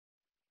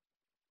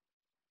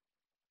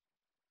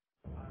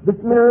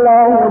بسم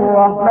الله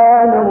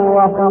الرحمن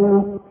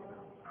الرحیم.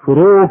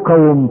 شروع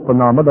کوم په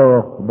نام د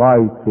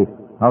خدای چې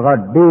هغه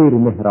ډېر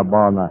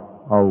مهربانه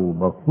او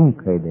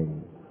بخښونکی دی.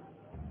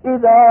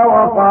 اذا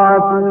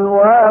وقعت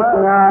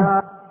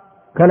الواقعة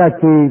کله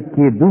چې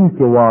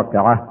کېدونکې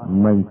واقعه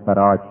منځته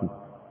راشي.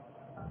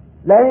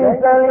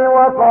 ليس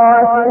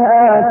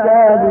لوقعتها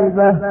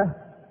كاذبة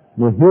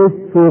نو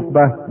هېڅوک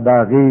به د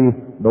هغې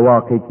د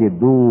واقع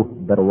کېدو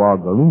درواغ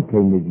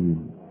ګڼونکی نه وي.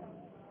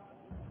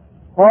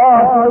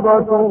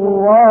 خافضة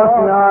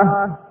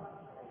رافعة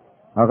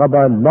هغه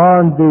به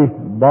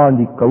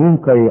باندې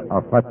کوونکی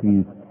آفت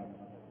وي.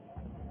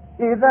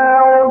 اذا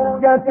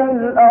رجت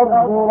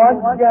الارض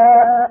رجا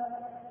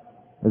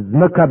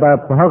ځمکه به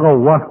په هغه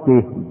وخت کې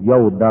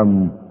یو دم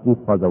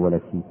وخوځوله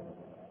شي.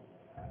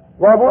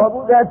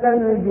 وبست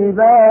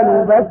الجبال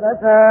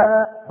بسا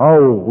او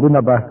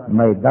غرونه به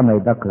میده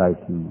میده کړای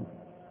شي.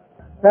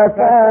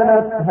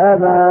 فكانت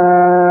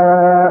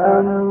هباء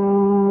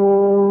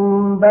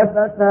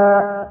منبثا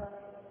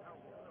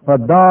په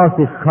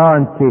داسې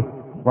شان چې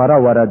وره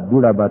وره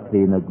دوړه به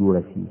ترېنه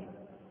جوړه شي.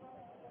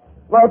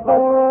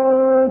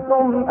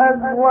 وكنتم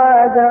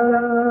ازواجا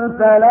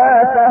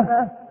ثلاثة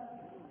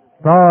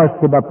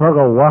تاسې به په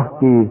هغه وخت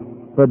کې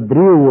په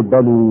دریو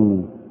ډلو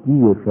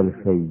وویشل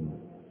شئ.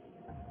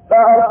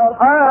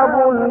 فأصحاب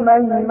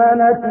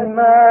الميمنة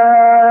ما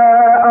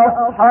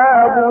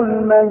أصحاب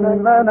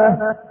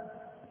الميمنة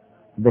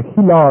د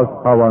خلاص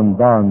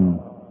خواندان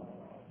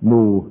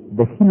نو د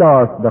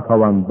خلاص د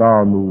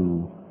خواندانو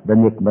د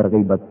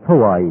نیکمرغۍ به څه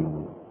وایي.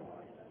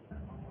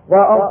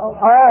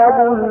 وأصحاب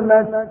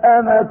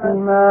المشأمة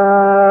ما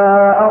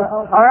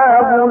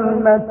أصحاب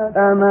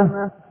المشأمة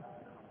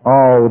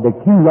او د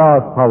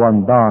خلاص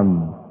خواندان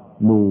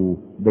نو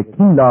د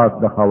خلاص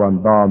د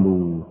خواندانو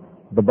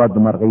د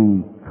بدمرغۍ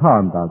څه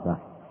اندازه.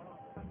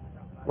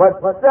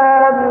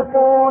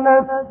 والسابقون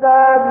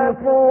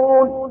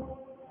السابقون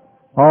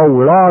او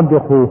وړاندې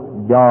خو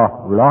بیا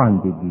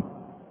وړاندې دي.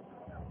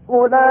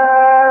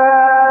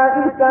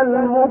 أولئك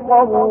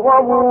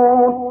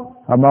المقربون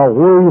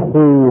هماغوی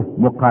خو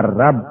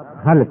مقرب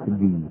خلق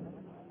دي.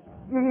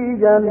 في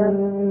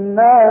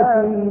جنات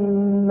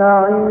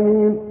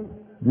النعيم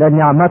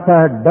لنعمته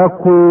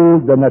ډکو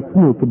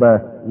جنتونو کې به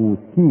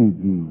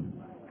اوسېږي.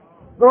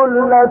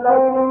 ثلة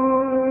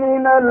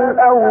من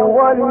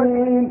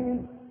الأولين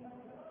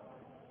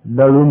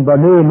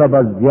لړومبنې نه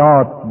به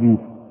زیات وي.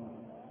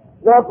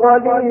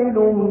 وقليل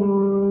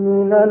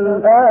من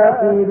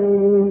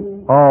الآخرين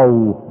او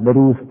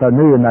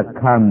لروستنې نه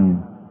کم.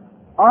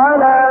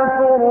 على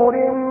سرر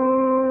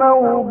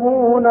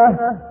موضونة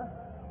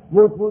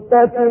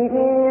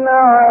متكئين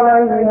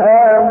عليها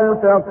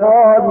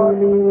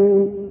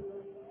متقابلين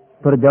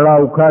پر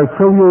جړاو کار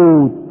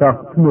شویو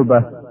تختونو به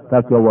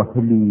تکیه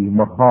وهلي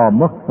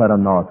مخامخ سره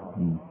ناست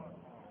دي.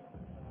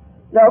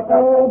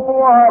 يطوف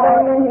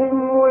عليهم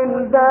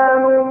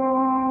ولدان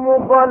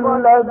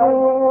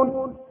مخلدون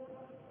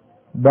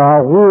د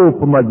هغو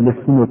په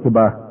مجلسونو کې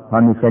به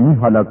همیشني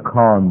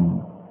هلکان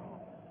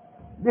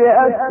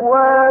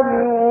بأكواب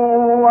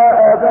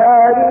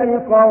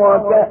وأباريق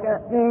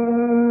وكأس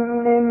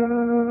من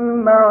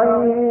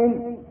معين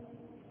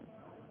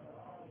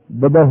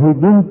د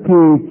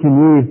بهیدونکې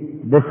چینې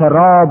د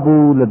شرابو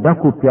له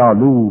ډکو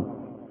پیالو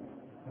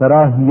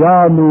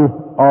سراهیانو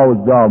او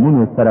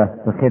جامونو سره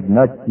په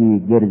خدمت کې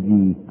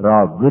ګرځي را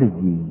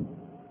ګرځي.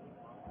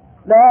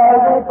 لا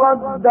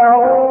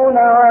يصدعون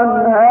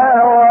عنها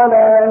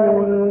ولا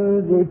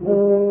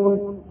ينزفون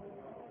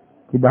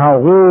چې د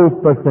هغو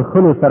په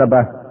څښلو سره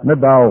به نه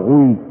د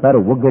هغوی سر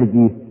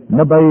وګرځي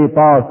نه به یې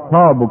په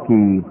اعصابو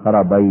کې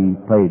خرابۍ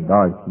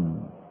پیدا شي.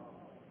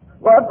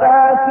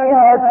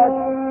 وفاكهة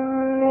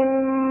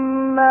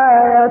مما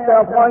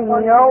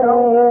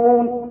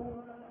يتخيرون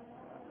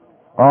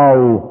او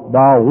د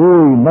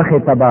هغوی مخې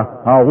ته به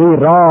هغوی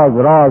راز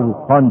راز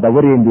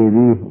خوندورې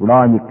مېوې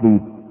وړاندې کړي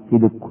چې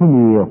د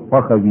کومې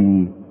خوښه وي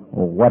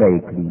غوره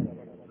یې کړي.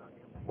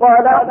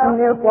 ولحم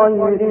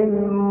طير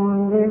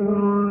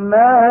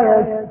مما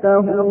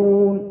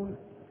يشتهون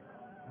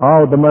او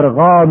د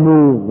مرغانو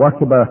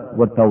غوښې به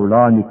ورته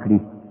وړاندې کړي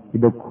چې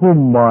د کوم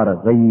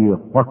مرغۍ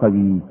خوښه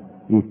وي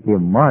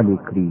استعمال یې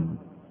کړي.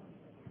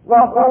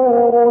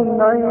 وحور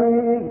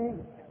عين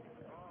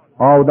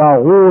او د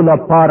هغو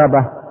لپاره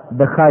به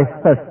د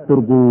ښایسته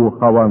سترګو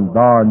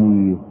خاوندانې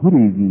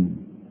هورې وي.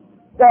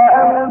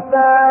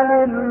 كأمثال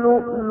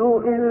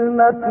اللؤلؤ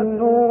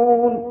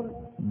المكنون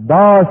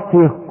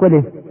داسې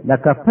ښکلې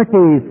لکه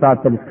پټې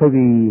ساتل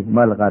شوي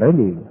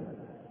ملغرلې.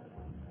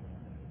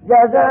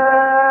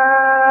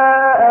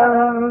 جزاء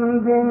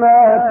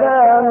بما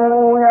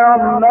كانوا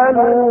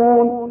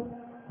يعملون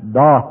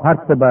دا هر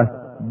څه به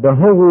د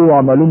هغو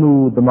عملونو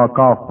د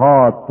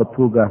مکافات په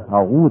توګه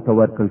هغو ته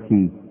ورکړل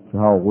شي چې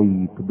هغوی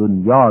په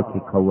دنیا کې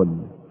کول.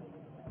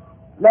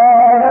 لا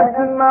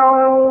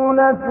يسمعون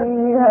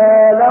فيها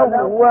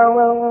لغوا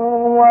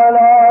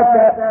ولا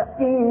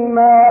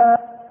تأثيما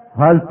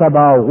هلته به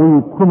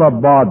هغوی کومه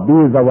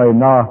بادیزه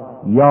وینا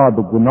یا د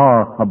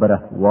ګناه خبره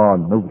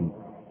وانه اوري.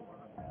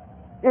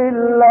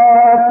 إلا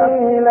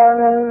قيلا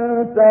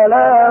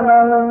سلاما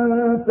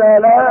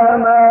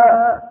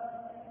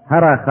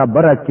هر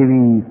خبره چې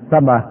وي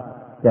سمه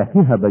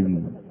صحیحه به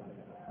وي.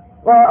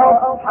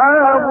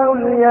 وأصحاب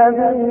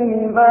اليمين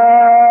ما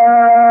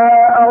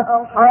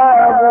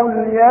أصحاب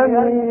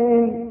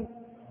اليمين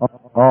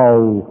او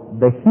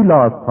د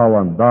خلاص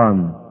خواندان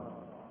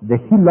د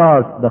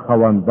خلاص د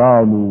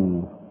خواندانو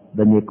د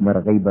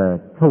نیکمرغۍ به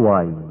څه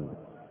وایي.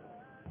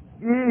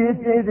 في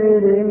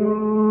سدر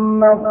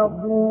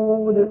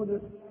مخضود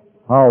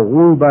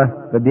هغوی به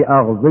د دې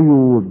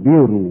اغزیو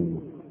بیرو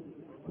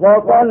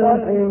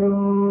وطلح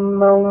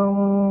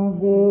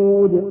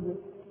منضود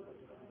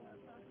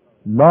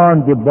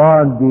لاندې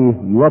باندې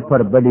یوه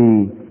پر بلې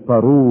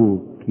سپرو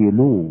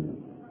کیلو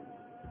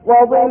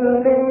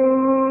وظل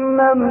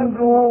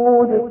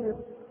ممدود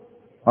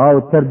او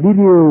تر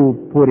دیریو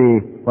پورې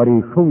پرې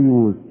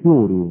شویو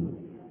سیورو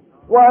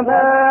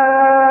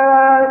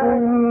وماء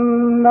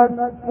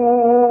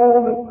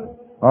مسكوب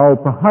او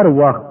په هر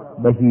وخت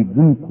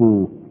بهیدونکو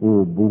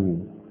اوبو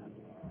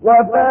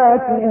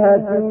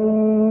وفاكهة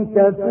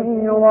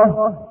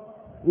كثيرة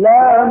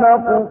لا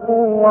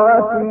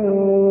مقطوعة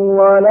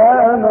ولا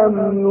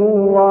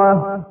ممنوعة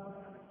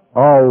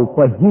او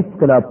په هیڅ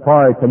کله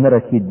پای ته نه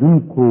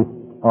رسېدونکو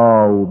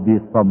او بې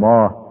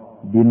سما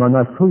بې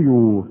منع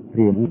شویو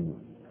پرېمو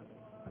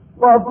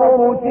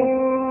وفرش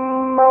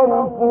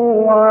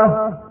مرفوعة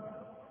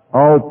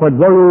او په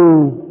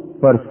لوړو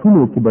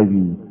فرشونو کې به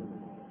وي.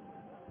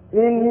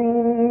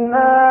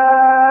 إنا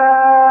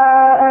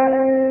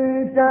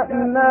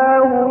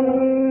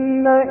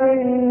أنشأناهن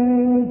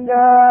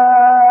إنشاء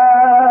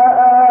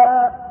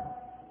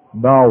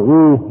دا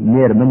غو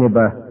مېرمنې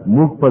به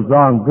موږ په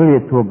ځانګړې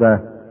توګه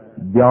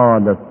بیا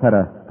له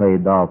سره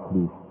پیدا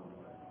کړو.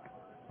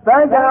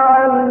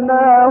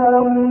 فجعلناهن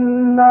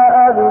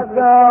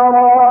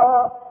أبكارا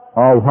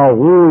او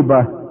هغوی به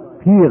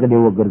پیغلې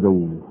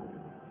وګرځوو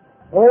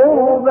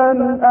عربا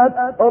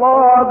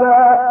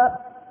أترابا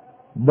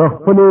د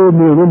خپلو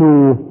مېرمنو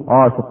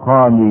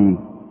عاشقانې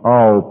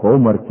او په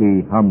عمر کې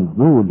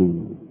همزولې.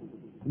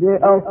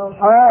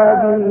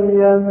 لأصحاب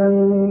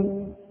اليمين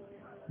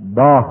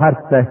دا هر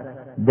څه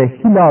د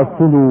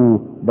خلاصونو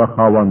د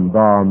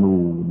خاوندانو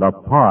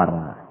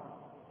لپاره.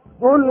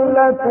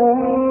 ثلة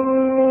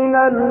من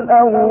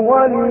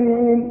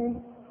الأولين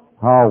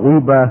هغوی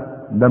به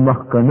د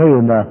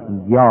مخکنیو نه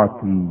زیات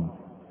وي.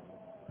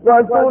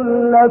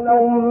 وثلة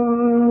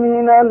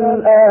من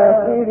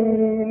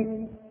الآخرين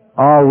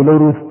او له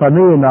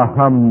وروستنیو نه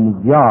هم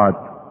زیات.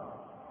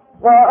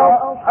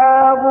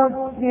 وأصحاب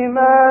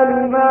الشمال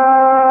ما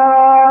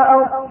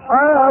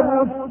أصحاب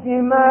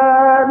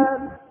الشمال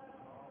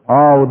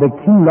او د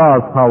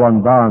کیلاس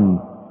خاوندان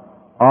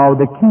او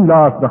د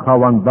کیلاس د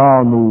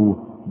خاوندانو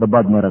د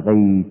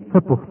بدمرغۍ څه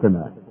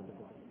پوښتنه.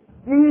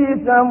 في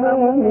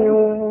سموم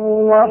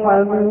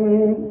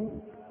وحميم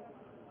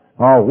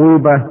هغوی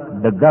به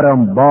د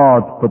ګرم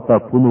باد په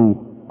تپونو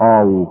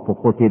او په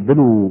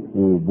خوټېدلو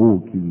اوبو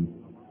کې وي.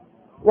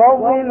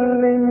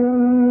 وظل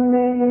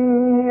من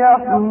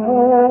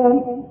يحموم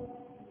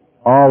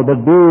او د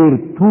ډېر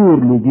تور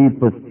لوګي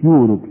په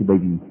سیورو کې به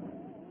وي.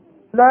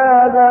 لا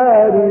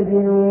بارد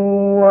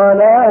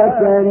ولا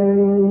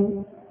كريم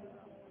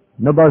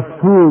نه به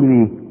سوړ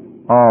وي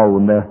او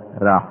نه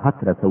راحت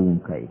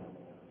رسوونکی.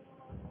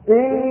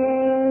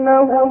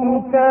 إنهم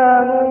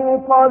كانوا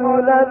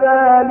قبل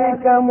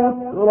ذلك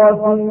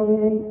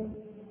مترفين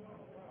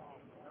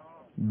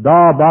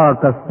دا باغ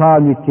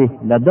کسانی چې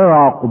له دغه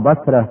عاقبت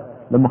سره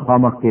له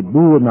مخامخ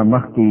کېدو نه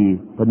مخکې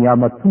په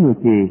نعمتونو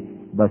کې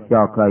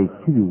بسیا کړای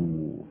شوي وو.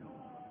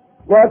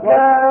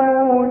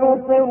 وكانوا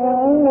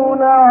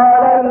يصرون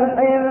على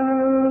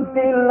الحنث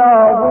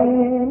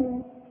العظيم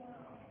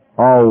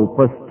او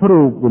په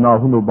سترو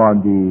ګناهونو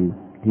باندې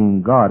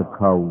ټینګار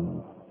کاوه.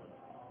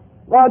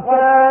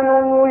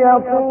 وكانوا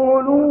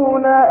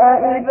يقولون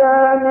أئذا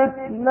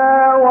متنا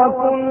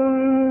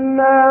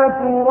وكنا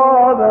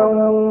ترابا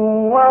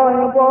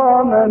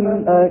وعظاما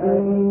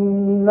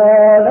أئنا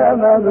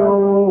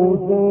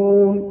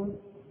لمبعوثون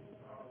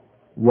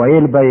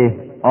ویل به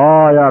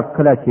آیا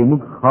کله چې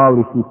موږ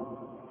خاورې شو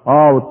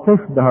او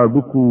تش د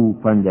هډوکو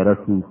پنجره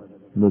شو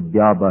نو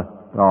بیا به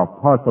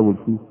راپاڅول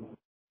شو.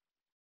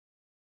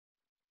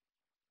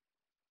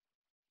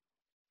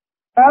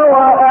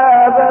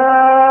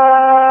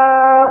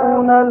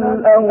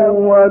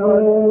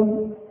 الأولون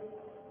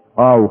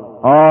او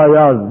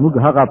آیا زموږ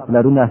هغه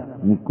پلرونه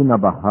نیکونه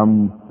به هم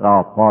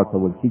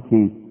راپاڅول شي چې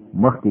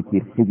مخکې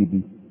تیر شوي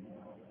دي.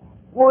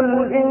 قل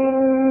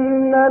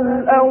إن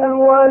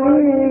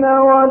الأولين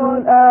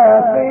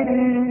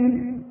والآخرين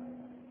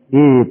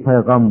ای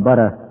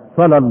پیغمبره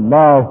صلی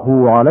الله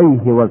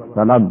علیه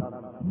وسلم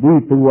دوی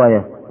ته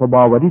ووایه په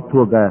باوري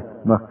توګه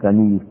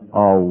مخکني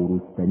او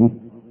وروستني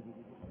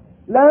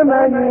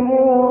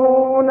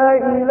لمجموعون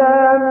إلى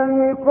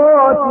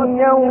ميقات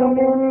يوم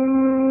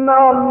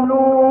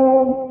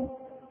معلوم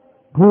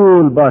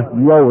ټول به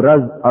یو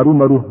ورځ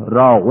ارومرو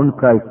راغونډ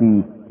کړای شي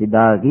چې د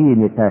هغې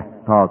نېټه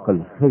ټاکل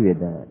شوې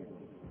ده.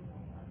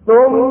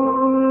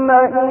 ثم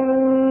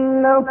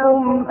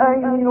إنكم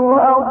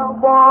أيها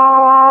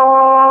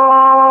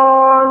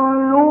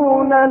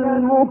الضالون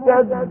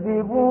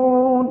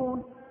المكذبون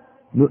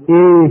نو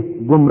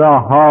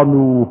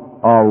گمراهانو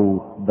او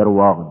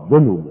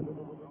درواغجنو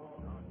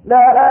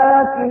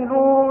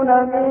لآكلون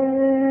من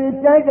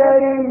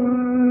شجر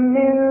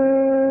من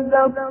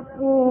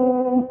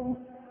زقوم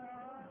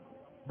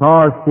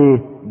تاسې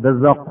د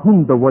زقوم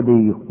د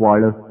ودې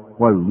خواړه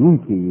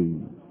خوړونکي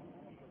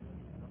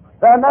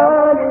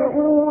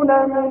فمالئون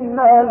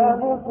منها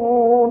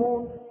البطون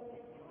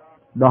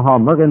د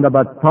هغه نه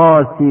به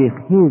تاسې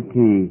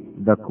خېټې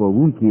د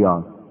کوونکي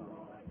یاست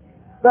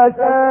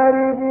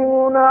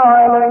فشاربون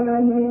عليه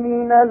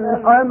من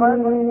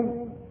الحميم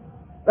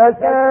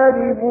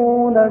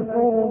فشاربون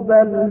شرب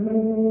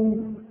الهيم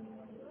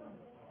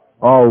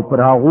او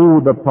پر هغو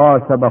د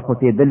پاسه به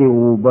خوتېدلې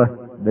اوبه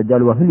د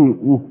جلوهلي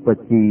اوښ په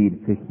څېر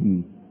څښي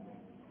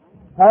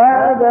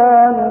هذا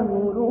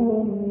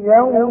نزلهم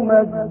يوم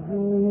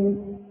الدين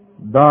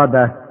دا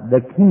ده د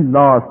کیڼ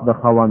لاس د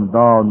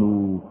خاوندانو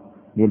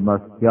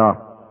مېلمستیا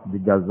د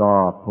جزا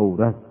په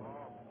ورځ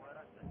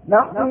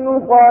نحن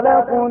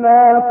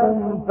خلقناكم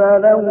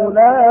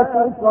فلولا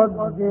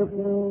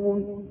تصدقون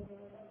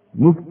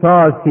موږ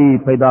تاسې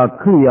پیدا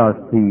کړي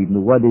یاستئ نو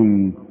ولې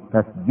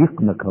تصدیق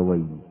نه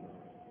کوئ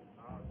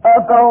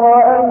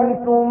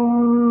أفرأيتم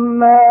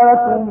ما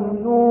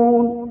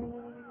تمنون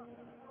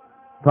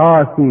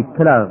تاسې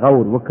کله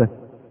غور وکړ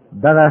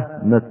دغه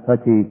نطفه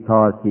چې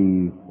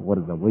تاسې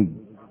غورځوئ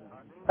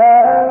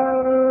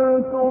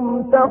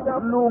أأنتم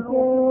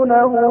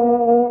تخلقونه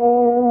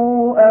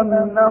أم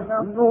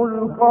نحن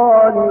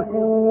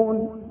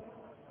الخالقون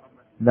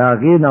دا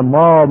غینه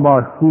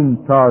ماشوم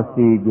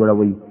تاسې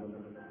جوړوئ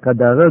که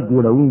دغه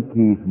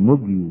جوړونکي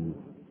موږ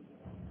یو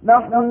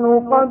نحن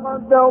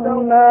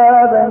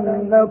قدرنا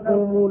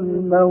بينكم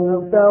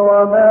الموت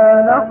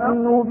وما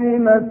نحن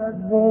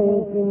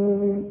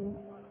بمسبوقين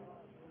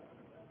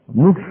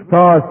موږ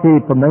تاسې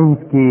په منځ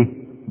کې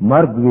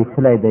مرګ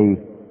ویشلی دی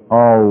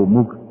او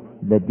موږ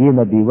د دې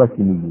نه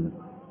بېوسې نه یو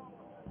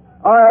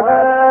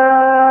على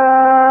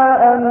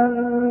أن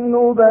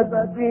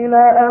نبدل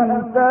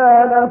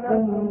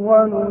أمثالكم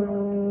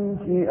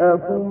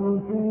وننشئكم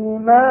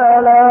فيما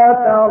لا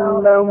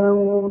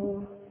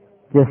تعلمون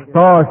چې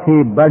ستاسې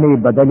بڼې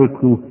بدلې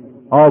کړو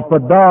او په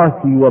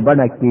داسې یوه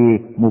بڼه کې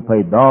مو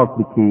پیدا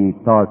کړو چې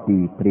تاسې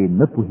پرې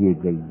نه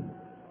پوهېږئ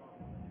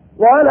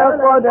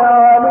ولقد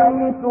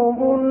علمتم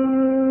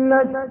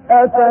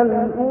النشأة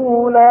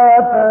الأولى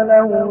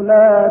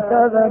فلولا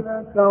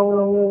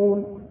تذكرون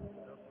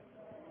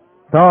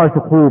تاسو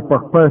خو په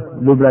خپل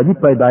لومړني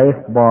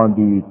پیدایښت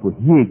باندې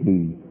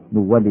پوهېږئ نو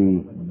ولې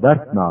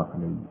درس نه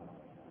اخلئ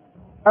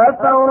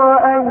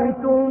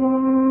أفرأيتم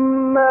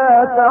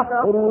ما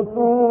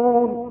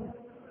تحرثون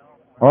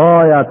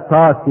آیا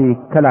تاسې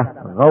کله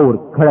غور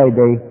کړی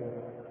دی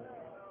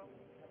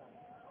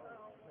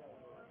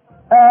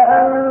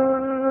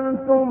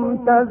أأنتم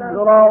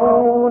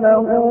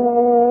تزرعونه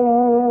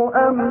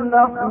أم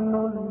نحن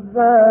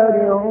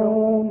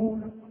الزارعون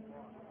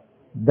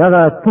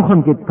دغه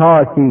تخم چې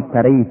تاسې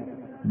کرئ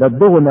د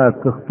دغو نه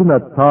کښتونه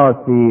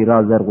تاسې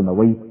را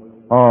زرغونوئ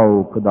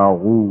او که د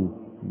هغو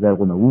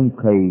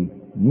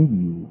زرغونوونکی نه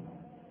یو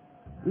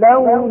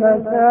لو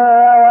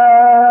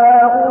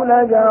نشاء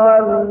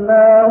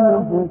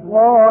لجعلناه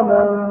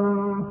حطاما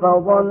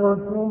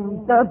فظلتم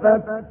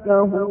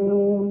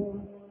تفكهون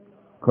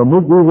که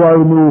موږ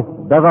وغواړو نو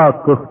دغه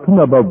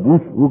کښتونه به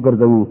بوس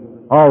وګرځوو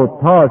او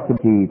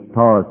تاسې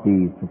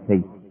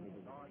څڅئ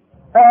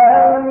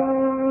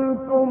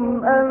أأنتم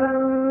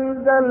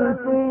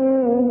أنزلتموه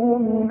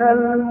من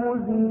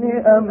المزن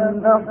أم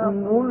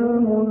نحن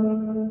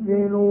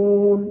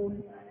المنزلون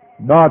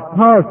دا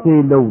تاسې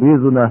له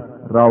وریځو نه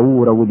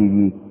راوړولي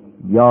دي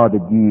یا د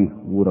دې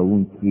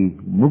وروونکي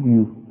موږ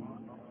یو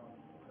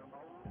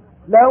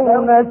لو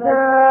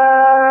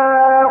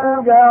نشاء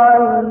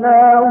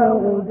جعلناه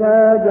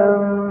أجاجا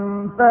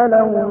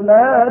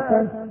فلولا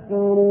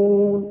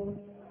تشكرون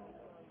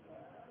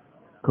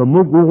که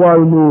موږ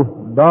وغواړو نو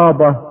دا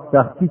به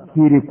سختي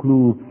تېرې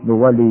کړو نو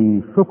ولې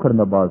شکر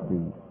نه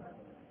باسئ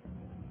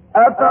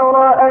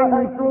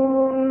أفرأيتم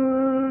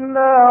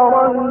النار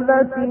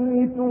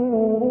التي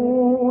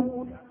تورون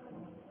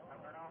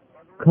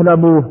کله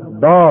مو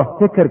دا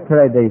فکر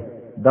کړی دی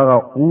دغه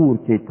اور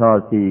چې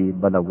تاسې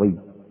بلوئ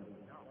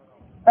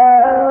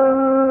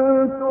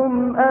أأنتم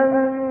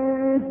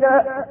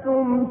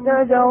أنشأتم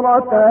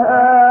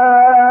شجرتها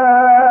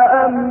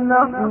أم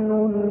نحن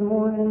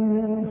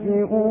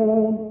المنشئون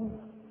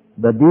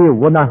د دې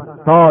ونه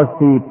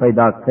تاسې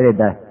پیدا کړې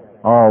ده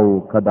او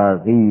که د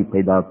هغې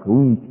پیدا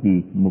کوونکي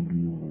موږ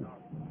یو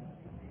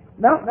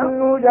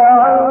نحن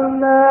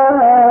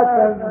جعلناها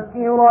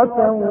تذكرة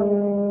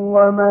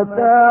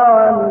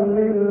ومتاعا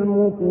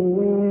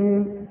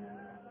للمقوين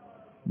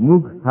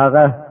موږ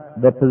هغه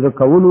د تزه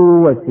کولو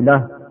وسیله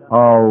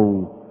او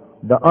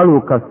د اړو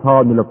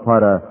کسانو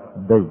لپاره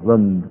د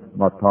ژوند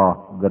متاع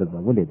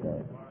ګرځولې ده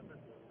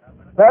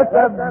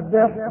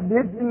فسبح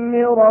باسم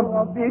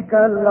ربك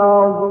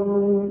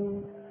العظيم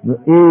نو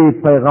ای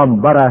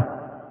پیغمبره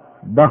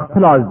د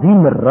خپل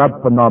عظیم رب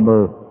په نامه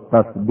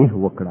تسبیح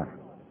وکړه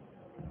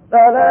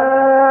فلا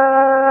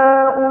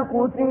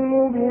أقسم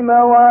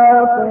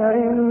بمواقع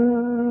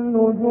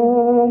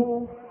النجوم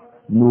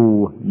نو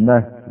نه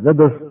زه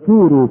د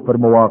ستورو پر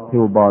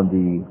مواقعو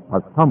باندې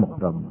قسم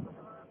خورم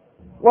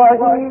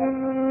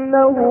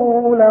وإنه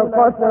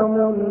لقسم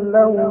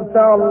لو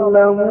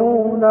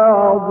تعلمون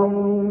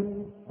عظيم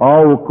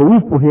او کوي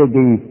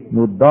پوهیږي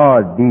نو دا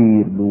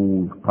ډیر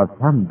لوی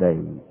قسم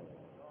دی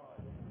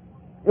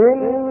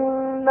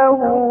إنه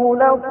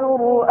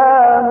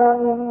لقرآن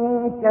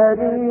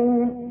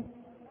كريم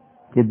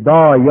چې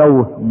دا یو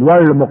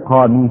لوړ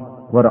مقامي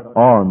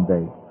قرآن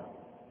دی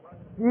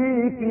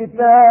في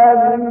كتاب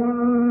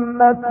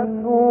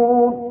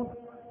مكنون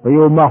په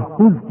یو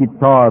محفوظ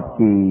کتاب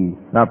کې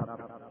ثبت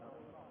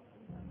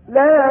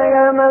لا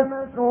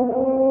يمسه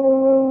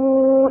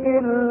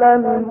إلا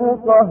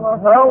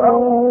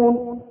المطهرون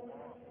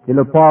چې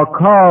له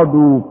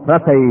پاکادو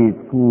پرته یې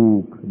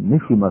څوک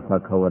نشي مسح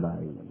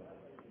کولی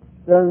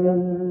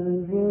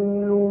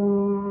تنزيل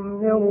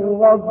من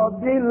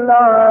رب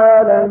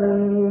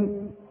العالمين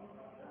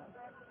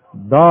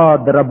دا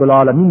د رب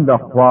العالمین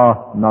لخوا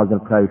نازل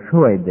کړی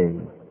شوی دی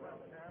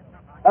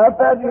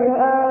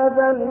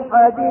أفبهذا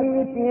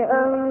الحديث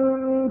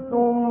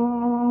أنتم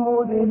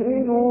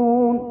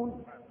مدهنون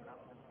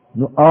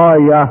نو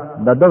آیا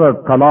د دغه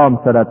کلام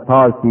سره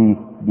تاسو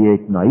بې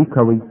اعتنایي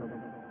کوئ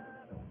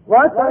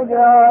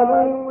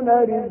وتجعلون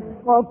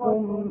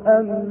رزقكم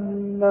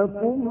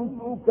أنكم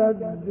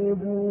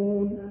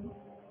تكذبون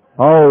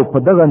او په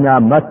دغه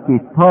نعمت کې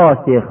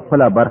تاسو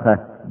خپله برخه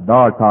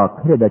دا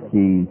ټاکلې ده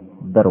چې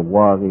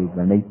درواغې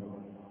ګڼئ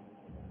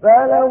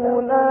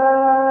فلولا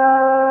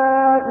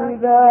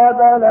إذا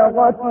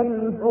بلغت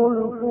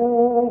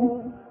الحلقوم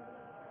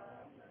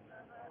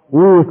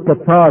اوس که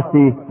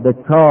تاسې د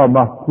چا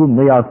محکوم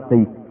نه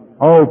یاستئ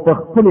او په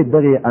خپلې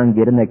دغې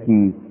انګېرنه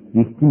کې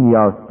رښتیني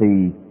یاستئ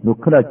نو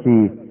کله چې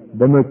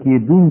د مړ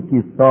کېدونکي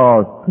ستا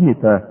ستوني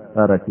ته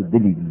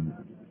رسېدلي وي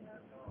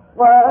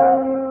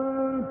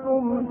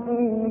وأنتم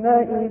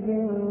حينئذ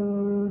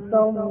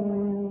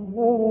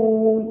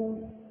تنظرون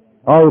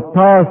او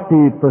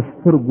تاسې په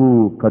سترګو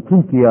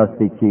کتونکي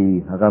یاستئ چې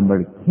هغه مړ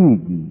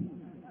کېږي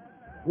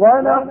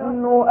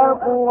ونحن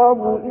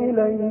أقرب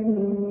إليه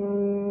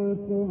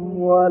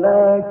منكم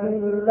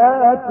ولكن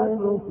لا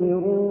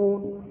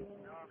تبصرون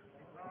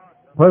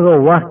په هغه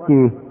وخت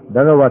کې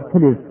دغه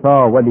وتلې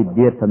ساه ولې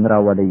بېرته نه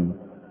راولئ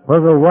په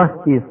هغه وخت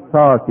کې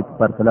ستاسې په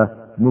پرتله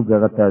موږ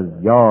هغه ته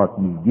زیات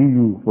نږدې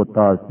یو خو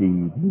تاسې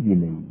نه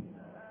وینئ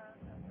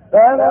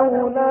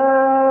فلولا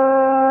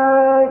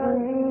إن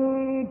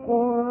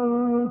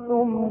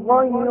كنتم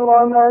غير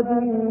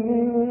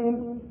مدينين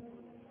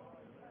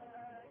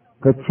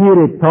که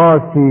چیرې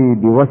تاسې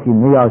بېوسې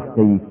نه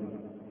یاستئ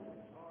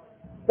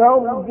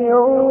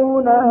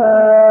ترجعونها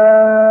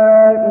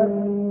إن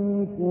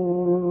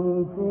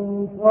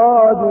كنتم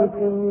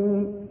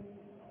صادقين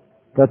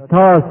که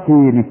تاسې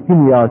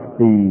رښتیني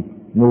یاستئ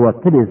نو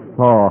وتلې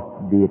ساه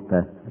بېرته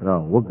را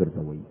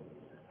وګرځوئ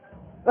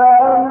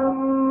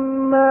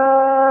فأما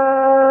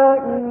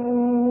إن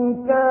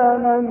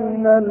كان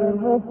من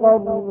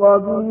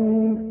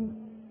المقربين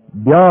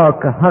بیا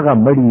که هغه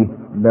مړي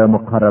له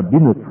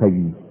مقربینو څخه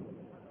وي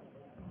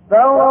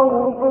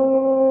فروح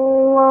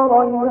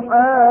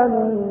وريحان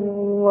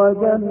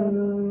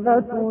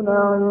وجنة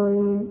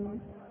نعيم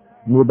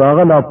نو د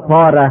هغه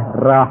لپاره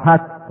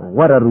راحت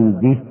غوره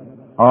روزي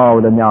او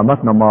له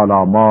نعمت نه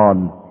مالامال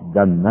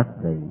جنت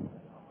دی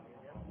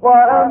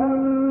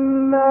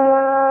وأما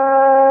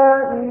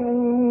إن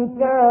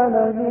كان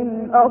من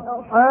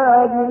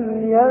أصحاب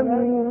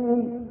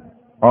اليمين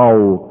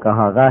او که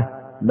هغه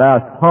له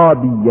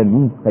اصحاب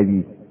یمین څخه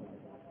وي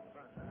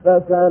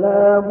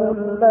فسلام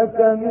لك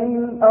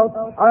من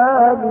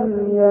أصحاب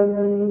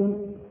اليمين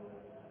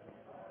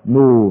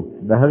نو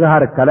د هغه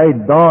هر کلی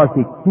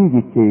داسې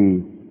کېږي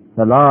چې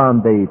سلام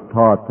دی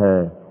تا ته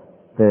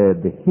ته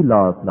د ښي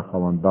لاس له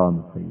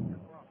خاوندانو څخه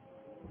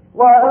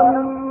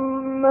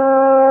وأما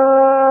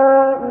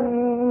إن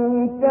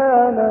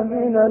كان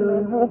من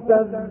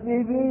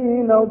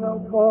المكذبين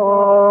الضالين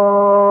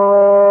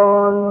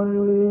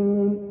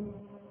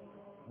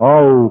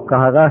او که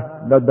هغه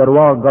د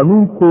درواغ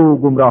ګڼونکو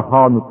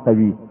ګمراهانو څخه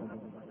وي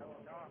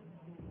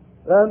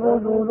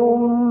فنزل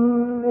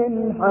من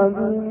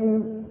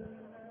حميم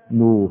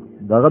نو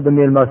دغه د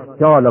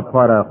مېلمستیا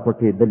لپاره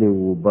خوټېدلې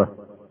اوبه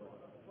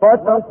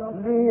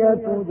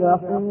وتصلية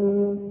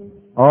جحيم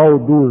او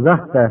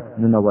دوزخ ته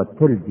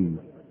ننوتل دي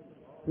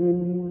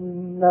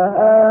إن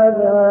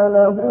هذا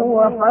لهو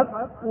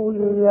حق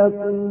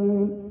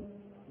اليقين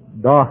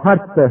دا هر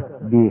څه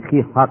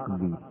بیخي حق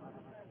دي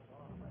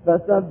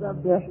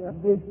فسبح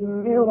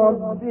باسم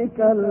ربك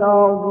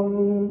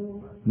العظيم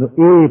نو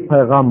ای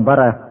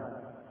پیغمبره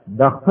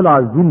د خپل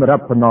عظیم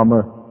رب په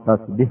نامه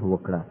تسبیح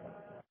وکړه